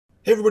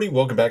Hey everybody,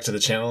 welcome back to the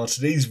channel. In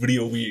today's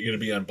video, we're going to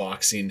be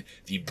unboxing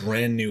the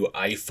brand new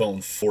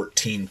iPhone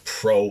 14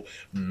 Pro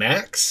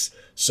Max.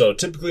 So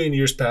typically in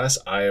years past,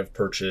 I have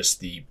purchased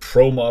the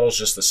Pro models,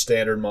 just the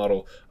standard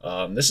model.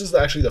 This is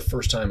actually the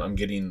first time I'm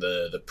getting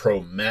the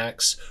Pro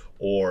Max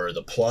or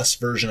the Plus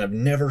version. I've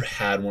never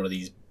had one of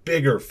these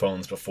bigger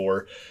phones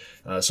before.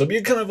 So it'll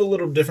be kind of a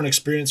little different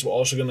experience. We're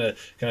also going to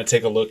kind of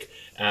take a look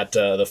at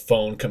the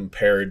phone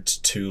compared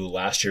to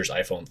last year's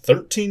iPhone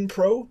 13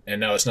 Pro.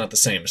 And now it's not the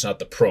same. It's not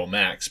the Pro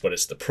Max, but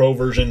it's the Pro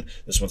version.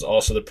 This one's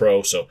also the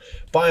Pro. So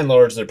by and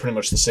large, they're pretty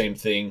much the same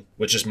thing,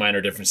 with just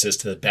minor differences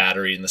to the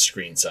battery and the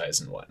screen size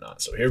and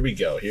whatnot. So here we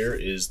go. Here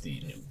is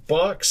the new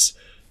box.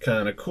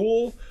 Kind of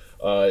cool.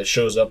 It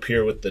shows up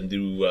here with the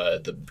new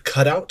the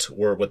cutout,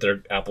 or what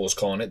Apple is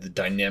calling it, the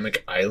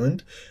dynamic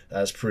island.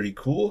 That's pretty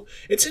cool.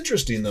 It's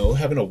interesting though,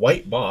 having a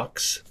white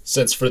box,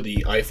 since for the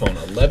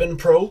iPhone 11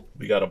 Pro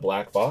we got a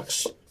black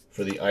box,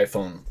 for the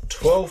iPhone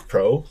 12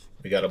 Pro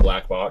we got a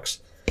black box,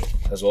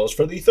 as well as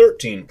for the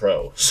 13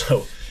 Pro.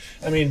 So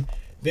I mean,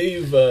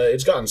 they've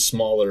it's gotten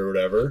smaller or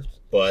whatever.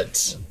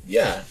 But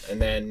yeah, and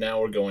then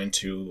now we're going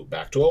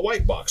back to a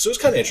white box. So it's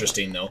kind of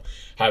interesting though,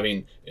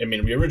 having, I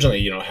mean, we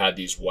originally, had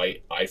these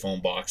white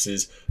iPhone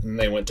boxes, and then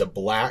they went to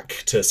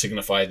black to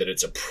signify that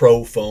it's a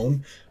Pro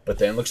phone, but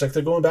then it looks like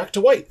they're going back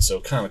to white.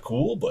 So kind of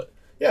cool, but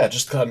yeah,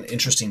 just got an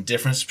interesting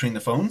difference between the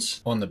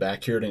phones. On the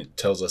back here, it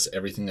tells us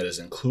everything that is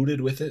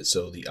included with it.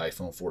 So the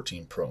iPhone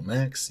 14 Pro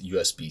Max,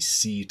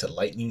 USB-C to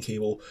Lightning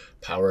cable,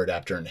 power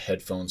adapter, and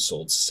headphones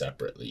sold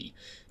separately.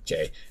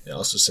 Okay, it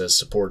also says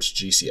supports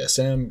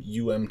GCSM,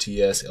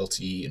 UMTS,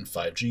 LTE, and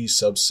 5G,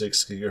 sub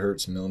 6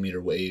 gigahertz, millimeter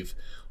wave,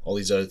 all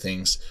these other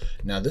things.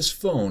 Now this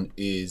phone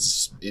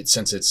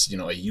since it's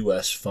a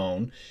US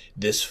phone,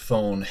 this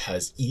phone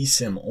has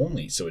eSIM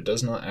only, so it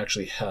does not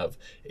actually have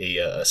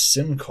a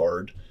SIM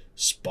card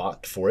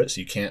spot for it,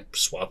 so you can't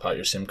swap out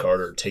your SIM card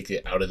or take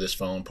it out of this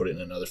phone, put it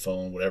in another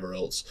phone, whatever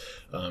else.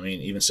 I mean,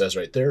 it even says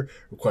right there,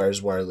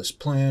 requires wireless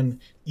plan,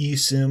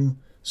 eSIM,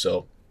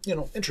 so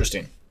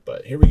interesting.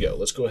 But here we go.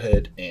 Let's go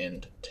ahead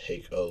and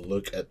take a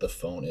look at the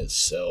phone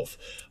itself.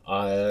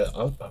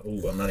 I'm not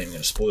even going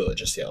to spoil it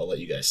just yet. I'll let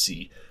you guys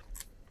see.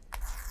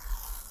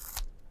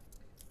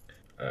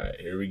 All right,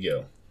 here we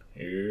go.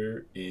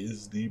 Here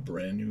is the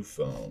brand new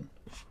phone.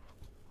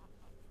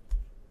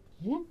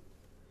 Whoop.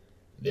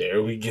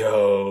 There we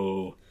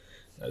go.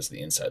 That's the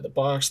inside of the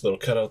box. Little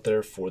cutout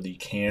there for the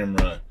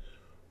camera.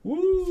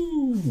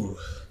 Woo!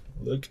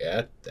 Look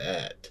at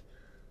that.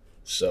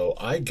 So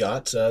I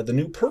got the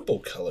new purple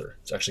color.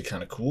 It's actually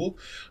kind of cool.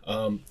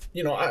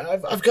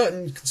 I've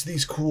gotten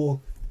these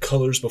cool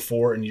colors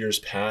before in years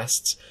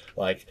past.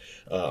 Like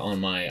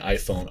on my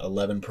iPhone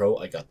 11 Pro,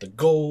 I got the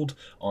gold.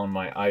 On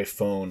my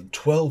iPhone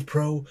 12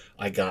 Pro,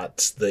 I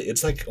got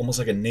it's like almost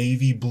like a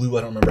navy blue.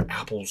 I don't remember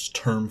Apple's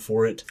term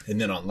for it. And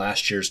then on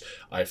last year's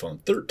iPhone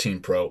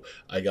 13 Pro,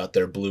 I got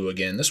their blue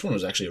again. This one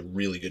was actually a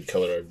really good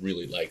color. I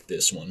really liked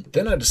this one.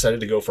 Then I decided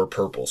to go for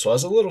purple. So I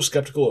was a little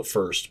skeptical at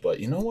first, but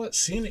you know what?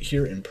 Seeing it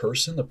here in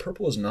person, the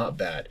purple is not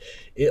bad.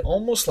 It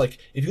almost, like,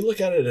 if you look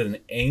at it at an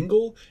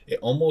angle, it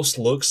almost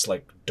looks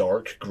like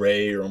dark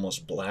gray or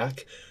almost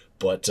black.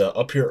 But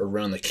up here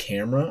around the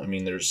camera, I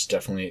mean, there's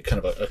definitely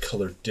kind of a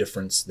color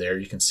difference there.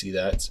 You can see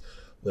that it's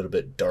a little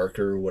bit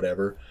darker or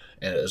whatever,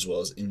 and as well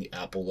as in the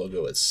Apple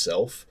logo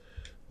itself.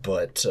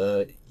 But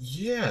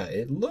yeah,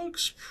 it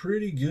looks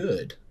pretty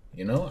good.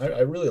 I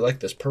really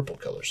like this purple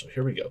color. So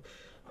here we go.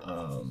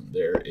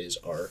 There is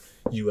our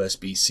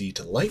USB-C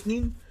to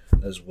Lightning,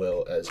 as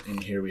well as in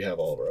here we have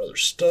all of our other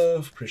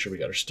stuff. Pretty sure we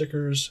got our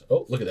stickers.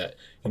 Oh, look at that.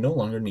 You no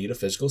longer need a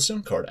physical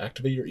SIM card.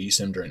 Activate your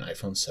eSIM during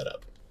iPhone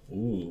setup.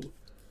 Ooh.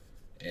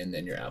 And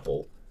then your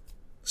Apple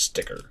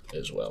sticker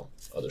as well.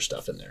 Other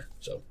stuff in there.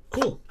 So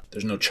cool.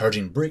 There's no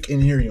charging brick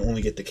in here. You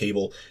only get the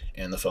cable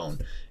and the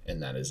phone,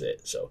 and that is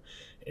it. So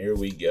here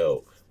we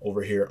go.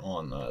 Over here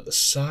on the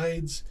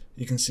sides,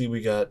 you can see we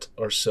got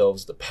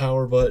ourselves the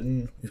power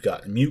button. We've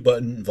got a mute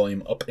button,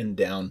 volume up and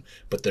down,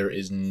 but there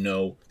is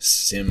no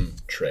SIM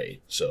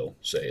tray. So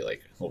say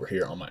like over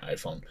here on my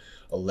iPhone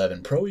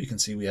 11 Pro, you can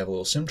see we have a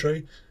little SIM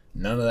tray.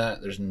 None of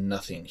that. There's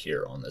nothing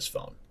here on this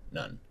phone.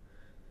 None.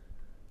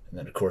 And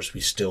then, of course,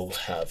 we still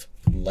have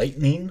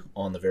Lightning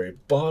on the very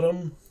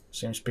bottom.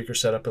 Same speaker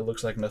setup, it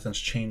looks like nothing's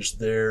changed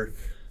there.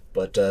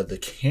 But the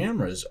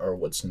cameras are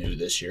what's new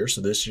this year.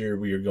 So this year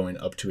we are going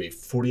up to a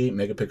 48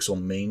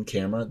 megapixel main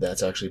camera.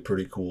 That's actually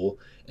pretty cool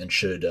and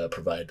should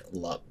provide a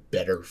lot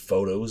better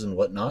photos and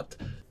whatnot.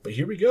 But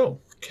here we go.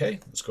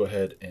 Okay, let's go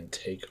ahead and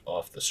take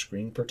off the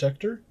screen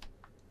protector.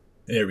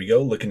 There we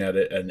go. Looking at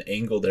it at an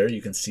angle there,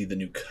 you can see the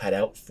new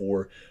cutout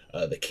for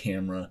the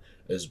camera,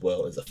 as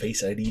well as the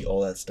Face ID,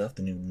 all that stuff,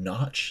 the new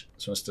notch.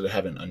 So instead of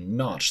having a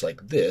notch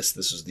like this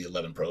is the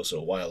 11 Pro, so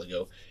a while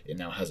ago, it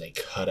now has a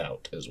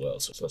cutout as well.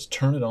 So let's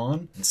turn it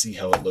on and see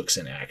how it looks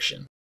in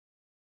action.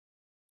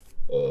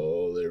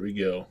 Oh, there we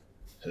go.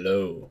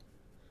 Hello.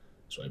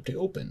 Swipe to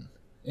open.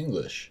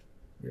 English.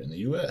 You're in the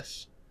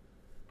US.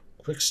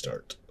 Quick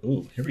start.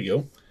 Ooh, here we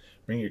go.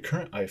 Bring your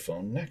current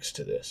iPhone next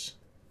to this.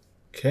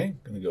 Okay,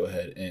 I'm going to go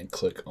ahead and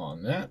click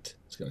on that.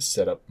 It's going to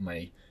set up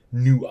my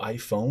new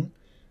iPhone.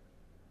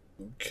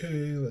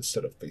 Okay, let's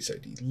set up Face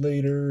ID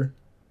later.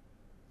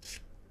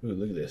 Ooh,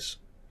 look at this.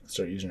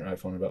 Start using your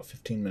iPhone in about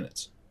 15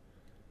 minutes.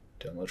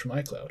 Download from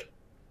iCloud.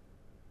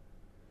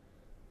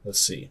 Let's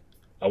see.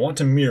 I want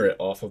to mirror it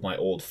off of my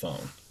old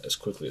phone as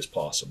quickly as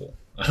possible.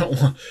 I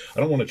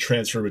don't want to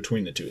transfer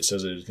between the two. It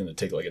says it's going to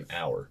take like an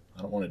hour.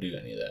 I don't want to do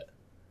any of that.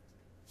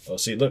 Oh,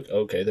 see, look.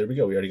 Okay, there we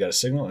go. We already got a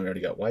signal. And we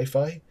already got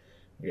Wi-Fi.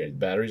 We got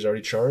batteries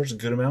already charged a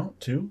good amount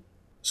too.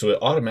 So it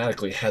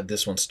automatically had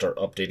this one start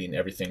updating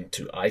everything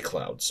to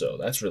iCloud. So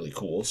that's really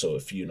cool. So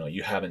if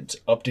you haven't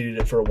updated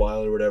it for a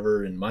while or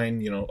whatever, and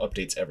mine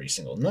updates every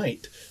single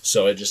night.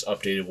 So I just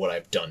updated what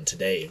I've done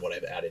today and what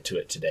I've added to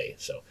it today.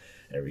 So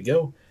there we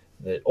go.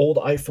 The old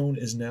iPhone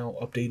is now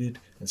updated,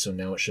 and so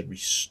now it should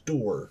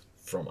restore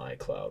from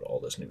iCloud all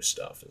this new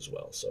stuff as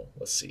well. So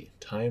let's see.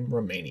 Time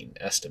remaining,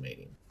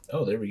 estimating.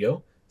 Oh, there we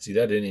go. See,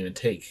 that didn't even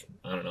take,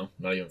 I don't know,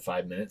 not even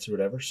 5 minutes or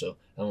whatever. So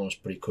that one was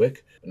pretty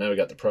quick. But now we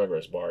got the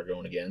progress bar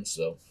going again.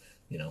 So,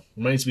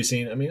 remains to be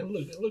seen. I mean,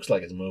 it looks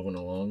like it's moving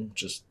along,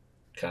 just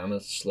kind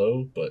of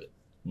slow, but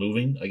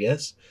moving, I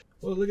guess.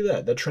 Well, look at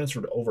that. That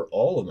transferred over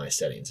all of my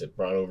settings. It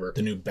brought over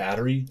the new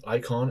battery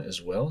icon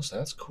as well, so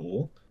that's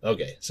cool.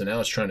 Okay, so now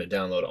it's trying to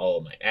download all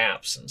of my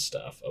apps and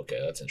stuff. Okay,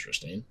 that's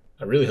interesting.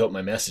 I really hope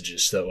my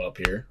messages show up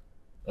here.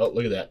 Oh,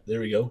 look at that.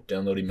 There we go.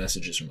 Downloading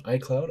messages from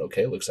iCloud.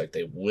 Okay, looks like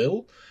they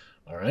will.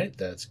 All right,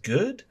 that's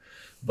good.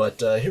 But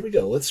here we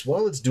go.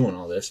 While it's doing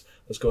all this,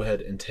 let's go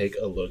ahead and take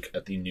a look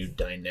at the new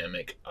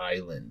dynamic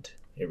island.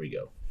 Here we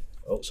go.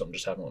 Oh, something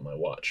just happened with my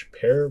watch.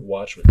 Pair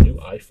watch with new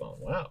iPhone.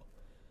 Wow.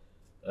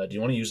 Do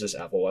you want to use this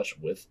Apple Watch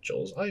with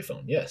Joel's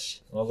iPhone?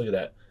 Yes. Oh, look at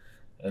that.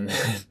 And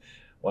then,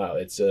 wow,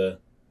 it's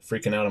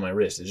freaking out on my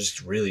wrist. It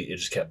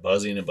just kept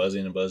buzzing and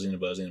buzzing and buzzing and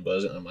buzzing and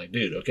buzzing. And I'm like,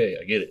 dude, okay,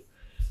 I get it.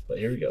 But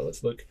here we go.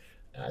 Let's look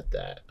at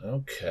that.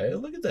 Okay,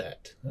 look at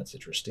that. That's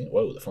interesting.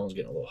 Whoa, the phone's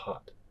getting a little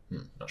hot.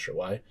 Not sure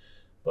why.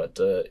 But,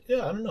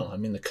 yeah, I don't know. I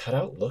mean, the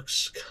cutout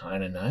looks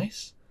kind of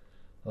nice.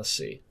 Let's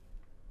see.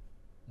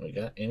 We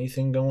got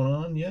anything going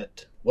on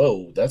yet?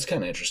 Whoa, that's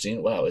kind of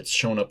interesting. Wow, it's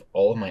showing up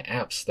all of my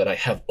apps that I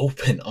have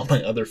open on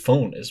my other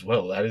phone as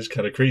well. That is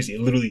kind of crazy.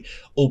 It literally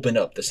opened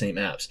up the same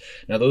apps.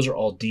 Now, those are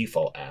all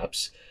default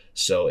apps.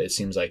 So it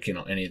seems like,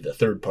 any of the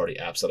third-party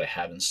apps that I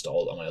have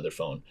installed on my other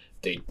phone,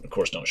 they, of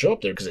course, don't show up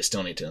there because they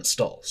still need to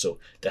install. So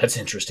that's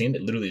interesting.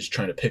 It literally is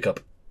trying to pick up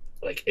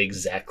like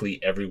exactly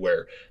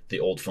everywhere the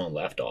old phone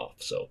left off.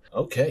 So,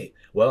 okay.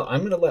 Well, I'm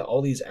going to let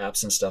all these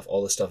apps and stuff,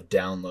 all this stuff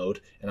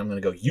download, and I'm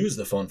going to go use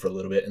the phone for a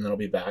little bit, and then I'll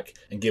be back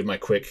and give my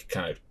quick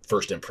kind of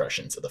first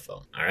impressions of the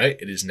phone. All right.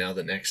 It is now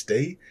the next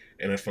day,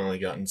 and I've finally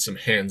gotten some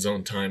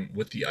hands-on time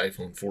with the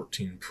iPhone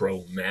 14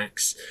 Pro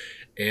Max.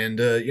 And,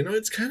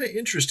 it's kind of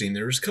interesting.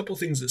 There was a couple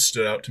things that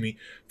stood out to me.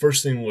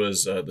 First thing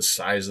was the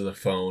size of the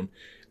phone.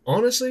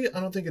 Honestly,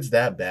 I don't think it's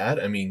that bad.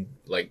 I mean,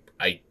 like,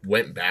 I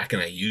went back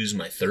and I used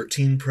my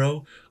 13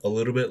 Pro a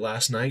little bit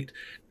last night,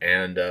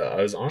 and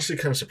I was honestly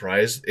kind of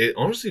surprised. It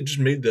honestly just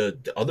made the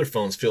other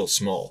phones feel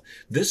small.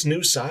 This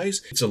new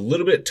size, it's a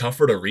little bit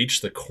tougher to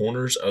reach the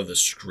corners of the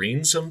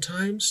screen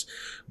sometimes,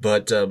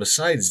 but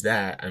besides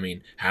that, I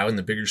mean, having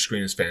the bigger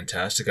screen is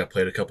fantastic. I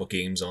played a couple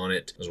games on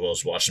it, as well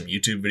as watched some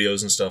YouTube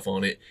videos and stuff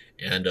on it,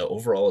 and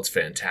overall, it's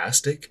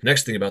fantastic.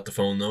 Next thing about the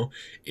phone, though,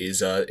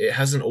 is it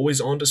has an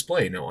always-on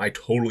display. Now, I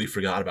totally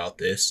forgot about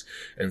this,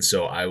 and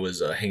so I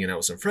was hanging out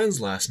with some friends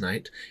last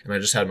night, and I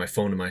just had my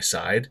phone to my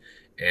side,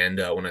 and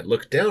when I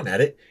looked down at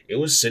it, it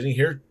was sitting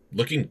here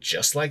looking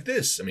just like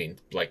this. I mean,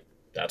 like,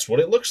 that's what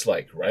it looks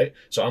like, right?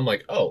 So I'm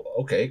like, oh,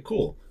 okay,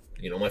 cool.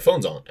 My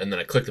phone's on. And then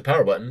I click the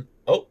power button.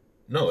 Oh,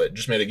 no, it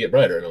just made it get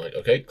brighter. And I'm like,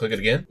 okay, click it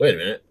again. Wait a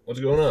minute,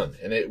 what's going on?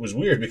 And it was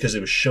weird because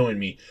it was showing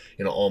me,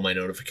 all my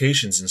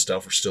notifications and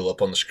stuff were still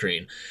up on the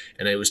screen.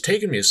 And it was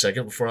taking me a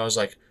second before I was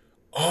like,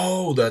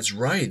 oh, that's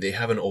right. They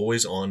have an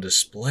always-on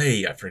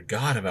display. I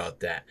forgot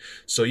about that.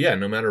 So yeah,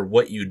 no matter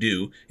what you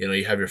do,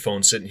 you have your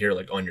phone sitting here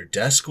like on your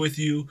desk with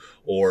you,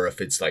 or if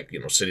it's like,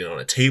 sitting on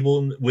a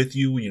table with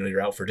you,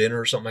 you're out for dinner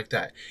or something like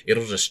that.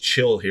 It'll just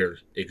chill here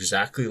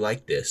exactly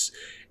like this.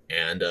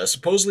 And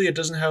supposedly it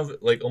doesn't have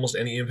like almost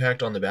any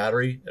impact on the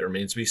battery. It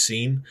remains to be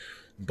seen.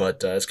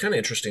 But it's kind of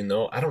interesting,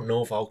 though. I don't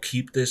know if I'll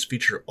keep this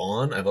feature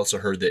on. I've also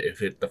heard that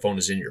if the phone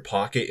is in your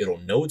pocket, it'll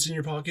know it's in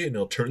your pocket, and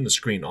it'll turn the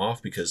screen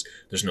off because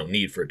there's no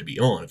need for it to be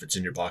on if it's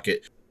in your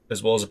pocket.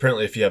 As well as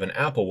apparently if you have an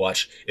Apple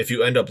Watch, if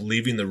you end up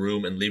leaving the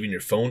room and leaving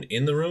your phone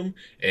in the room,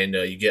 and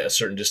you get a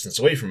certain distance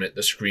away from it,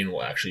 the screen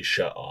will actually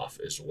shut off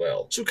as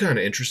well. So kind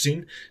of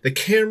interesting. The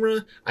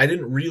camera, I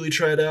didn't really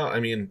try it out. I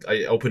mean,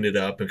 I opened it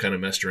up and kind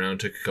of messed around,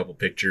 took a couple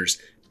pictures.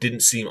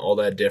 Didn't seem all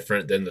that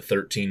different than the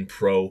 13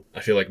 Pro.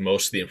 I feel like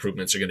most of the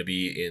improvements are going to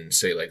be in,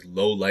 say, like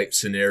low light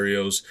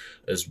scenarios,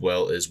 as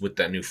well as with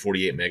that new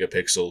 48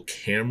 megapixel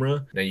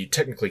camera. Now, you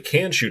technically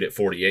can shoot at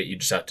 48. You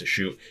just have to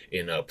shoot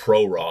in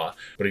Pro RAW.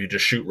 But if you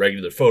just shoot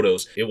regular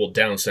photos, it will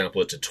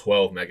downsample it to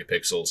 12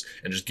 megapixels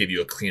and just give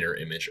you a cleaner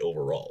image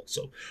overall.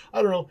 So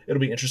I don't know.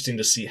 It'll be interesting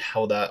to see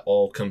how that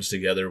all comes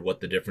together, what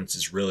the difference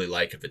is really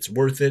like, if it's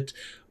worth it.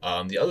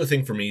 The other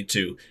thing for me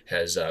too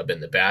has been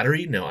the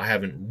battery. Now, I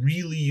haven't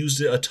really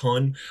used it a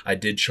ton. I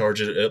did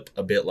charge it up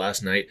a bit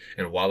last night,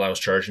 and while I was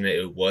charging it,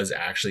 it was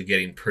actually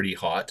getting pretty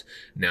hot.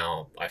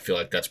 Now, I feel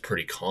like that's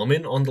pretty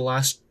common on the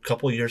last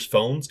couple years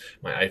phones.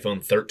 My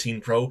iPhone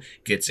 13 Pro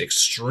gets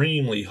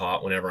extremely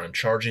hot whenever I'm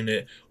charging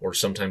it, or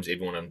sometimes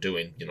even when I'm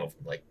doing,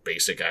 like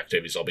basic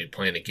activities. I'll be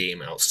playing a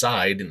game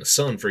outside in the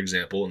sun, for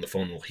example, and the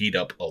phone will heat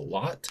up a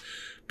lot.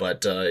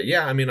 But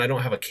yeah, I mean, I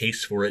don't have a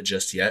case for it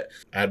just yet.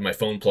 I had my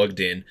phone plugged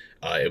in.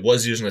 It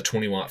was using a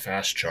 20-watt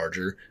fast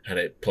charger. Had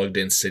it plugged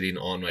in sitting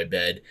on my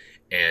bed.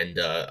 And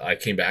I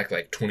came back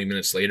like 20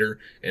 minutes later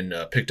and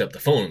picked up the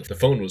phone. The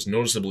phone was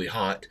noticeably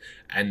hot.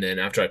 And then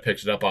after I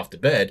picked it up off the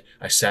bed,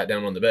 I sat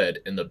down on the bed,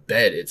 and the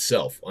bed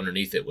itself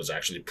underneath it was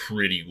actually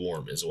pretty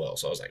warm as well.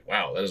 So I was like,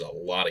 wow, that is a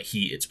lot of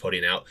heat it's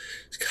putting out.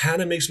 It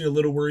kind of makes me a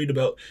little worried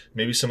about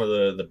maybe some of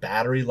the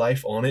battery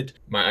life on it.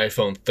 My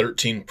iPhone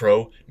 13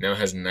 Pro now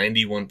has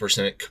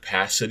 91%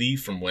 capacity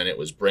from when it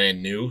was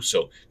brand new.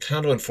 So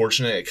kind of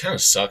unfortunate. It kind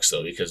of sucks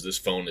though, because this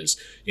phone is,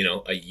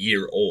 a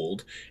year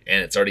old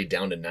and it's already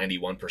down to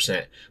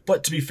 91%.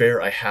 But to be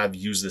fair, I have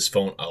used this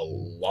phone a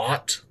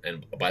lot.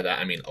 And by that,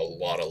 I mean a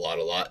lot.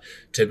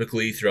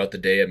 Typically throughout the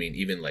day, I mean,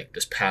 even like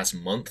this past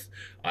month,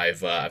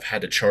 I've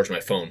had to charge my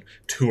phone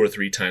 2 or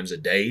 3 times a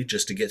day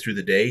just to get through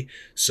the day.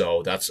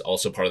 So that's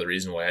also part of the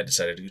reason why I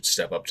decided to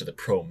step up to the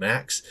Pro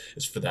Max,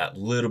 is for that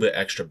little bit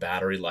extra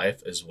battery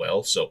life as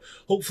well. So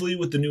hopefully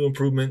with the new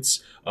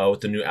improvements,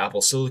 with the new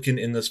Apple Silicon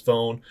in this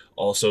phone,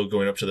 also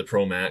going up to the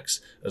Pro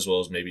Max, as well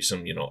as maybe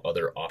some,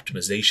 other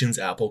optimizations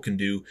Apple can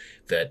do,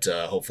 that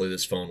hopefully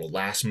this phone will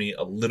last me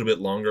a little bit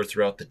longer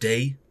throughout the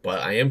day.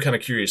 But I am kind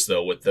of curious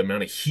though, with the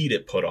amount of heat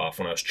it put off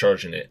when I was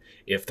charging it,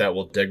 if that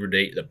will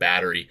degrade the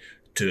battery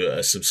to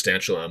a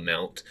substantial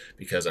amount,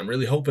 because I'm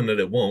really hoping that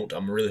it won't.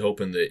 I'm really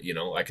hoping that,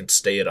 I can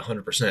stay at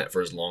 100%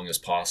 for as long as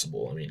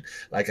possible. I mean,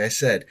 like I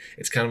said,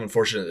 it's kind of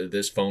unfortunate that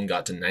this phone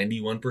got to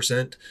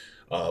 91%,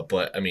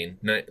 but I mean,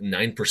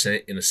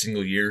 9% in a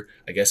single year,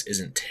 I guess,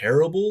 isn't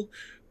terrible.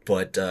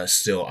 But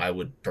still, I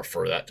would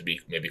prefer that to be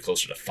maybe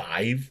closer to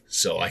 5,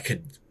 so I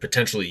could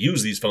potentially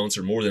use these phones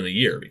for more than a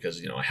year,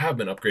 because, I have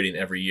been upgrading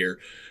every year.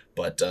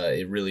 But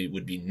it really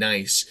would be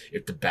nice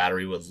if the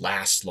battery would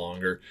last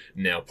longer.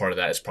 Now, part of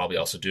that is probably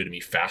also due to me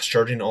fast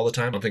charging all the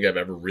time. I don't think I've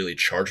ever really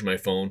charged my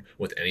phone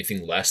with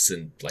anything less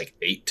than like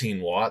 18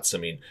 watts. I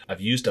mean,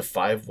 I've used a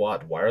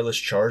 5-watt wireless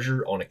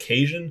charger on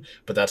occasion,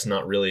 but that's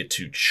not really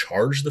to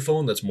charge the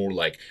phone. That's more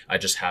like I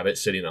just have it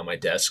sitting on my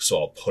desk, so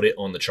I'll put it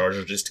on the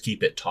charger just to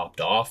keep it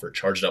topped off or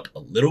charge it up a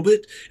little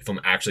bit. If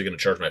I'm actually going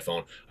to charge my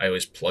phone, I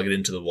always plug it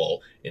into the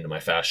wall, into my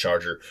fast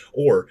charger,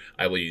 or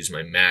I will use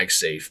my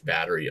MagSafe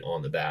battery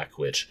on the back,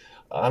 which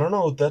I don't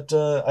know, that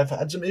I've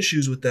had some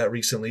issues with that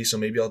recently, so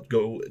maybe I'll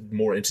go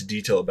more into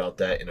detail about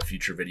that in a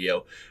future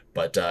video.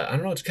 But I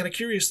don't know, it's kind of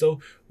curious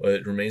though.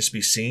 It remains to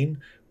be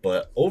seen.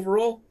 But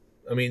overall,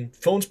 I mean,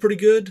 phone's pretty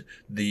good.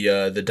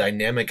 The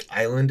dynamic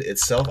island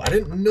itself, I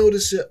didn't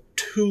notice it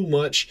too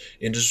much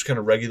in just kind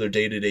of regular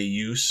day-to-day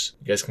use.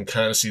 You guys can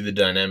kind of see the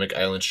dynamic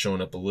island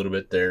showing up a little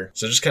bit there.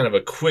 So just kind of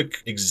a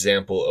quick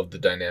example of the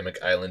dynamic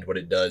island, what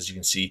it does. You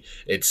can see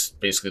it's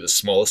basically the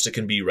smallest it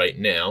can be right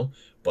now.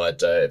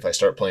 But if I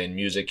start playing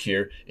music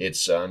here,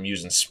 it's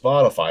using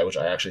Spotify, which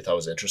I actually thought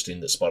was interesting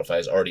that Spotify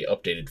has already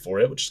updated for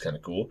it, which is kind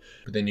of cool.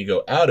 But then you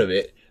go out of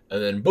it,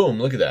 and then boom,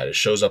 look at that. It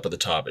shows up at the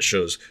top. It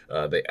shows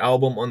the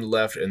album on the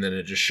left, and then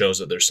it just shows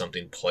that there's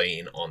something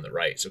playing on the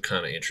right. So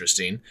kind of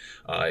interesting.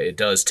 It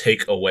does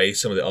take away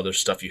some of the other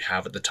stuff you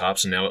have at the top.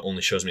 So now it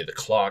only shows me the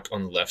clock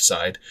on the left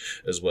side,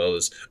 as well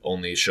as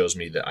only shows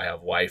me that I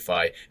have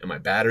Wi-Fi and my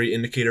battery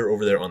indicator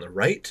over there on the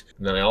right.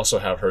 And then I also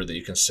have heard that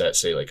you can set,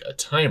 say, like a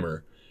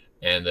timer,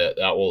 and that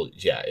will,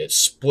 yeah, it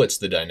splits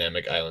the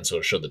dynamic island. So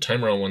it'll show the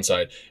timer on one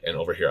side, and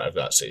over here I've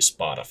got, say,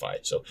 Spotify.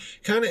 So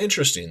kind of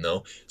interesting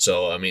though.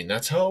 So, I mean,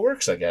 that's how it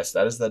works, I guess.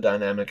 That is the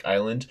dynamic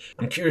island.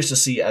 I'm curious to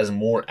see, as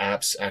more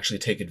apps actually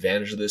take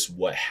advantage of this,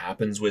 what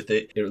happens with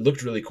it. It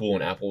looked really cool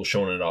when Apple was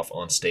showing it off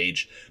on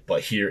stage,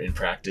 but here in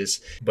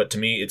practice. But to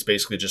me, it's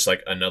basically just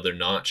like another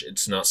notch.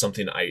 It's not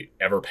something I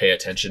ever pay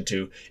attention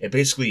to. It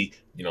basically,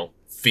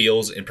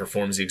 feels and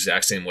performs the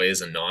exact same way as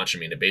a notch. I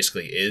mean, it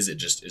basically is. It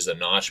just is a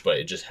notch, but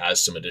it just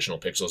has some additional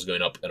pixels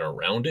going up and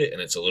around it,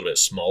 and it's a little bit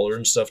smaller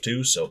and stuff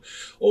too. So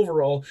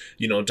overall,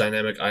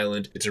 dynamic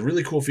island, it's a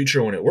really cool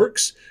feature when it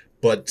works,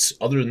 but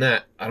other than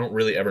that, I don't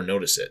really ever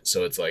notice it.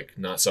 So it's like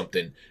not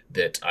something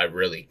that I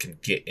really can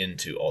get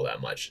into all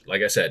that much.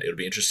 Like I said, it would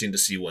be interesting to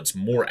see once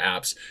more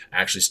apps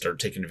actually start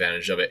taking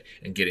advantage of it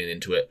and getting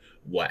into it,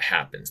 what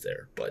happens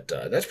there. But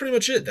that's pretty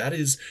much it. That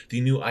is the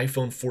new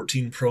iPhone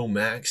 14 Pro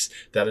Max.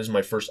 That is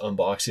my first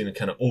unboxing and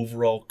kind of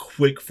overall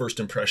quick first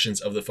impressions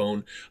of the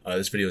phone.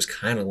 This video is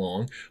kind of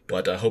long,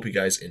 but I hope you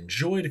guys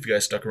enjoyed. If you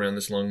guys stuck around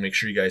this long, make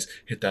sure you guys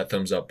hit that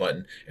thumbs up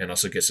button and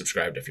also get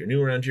subscribed if you're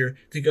new around here.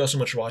 Thank you all so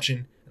much for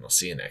watching, and I'll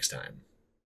see you next time.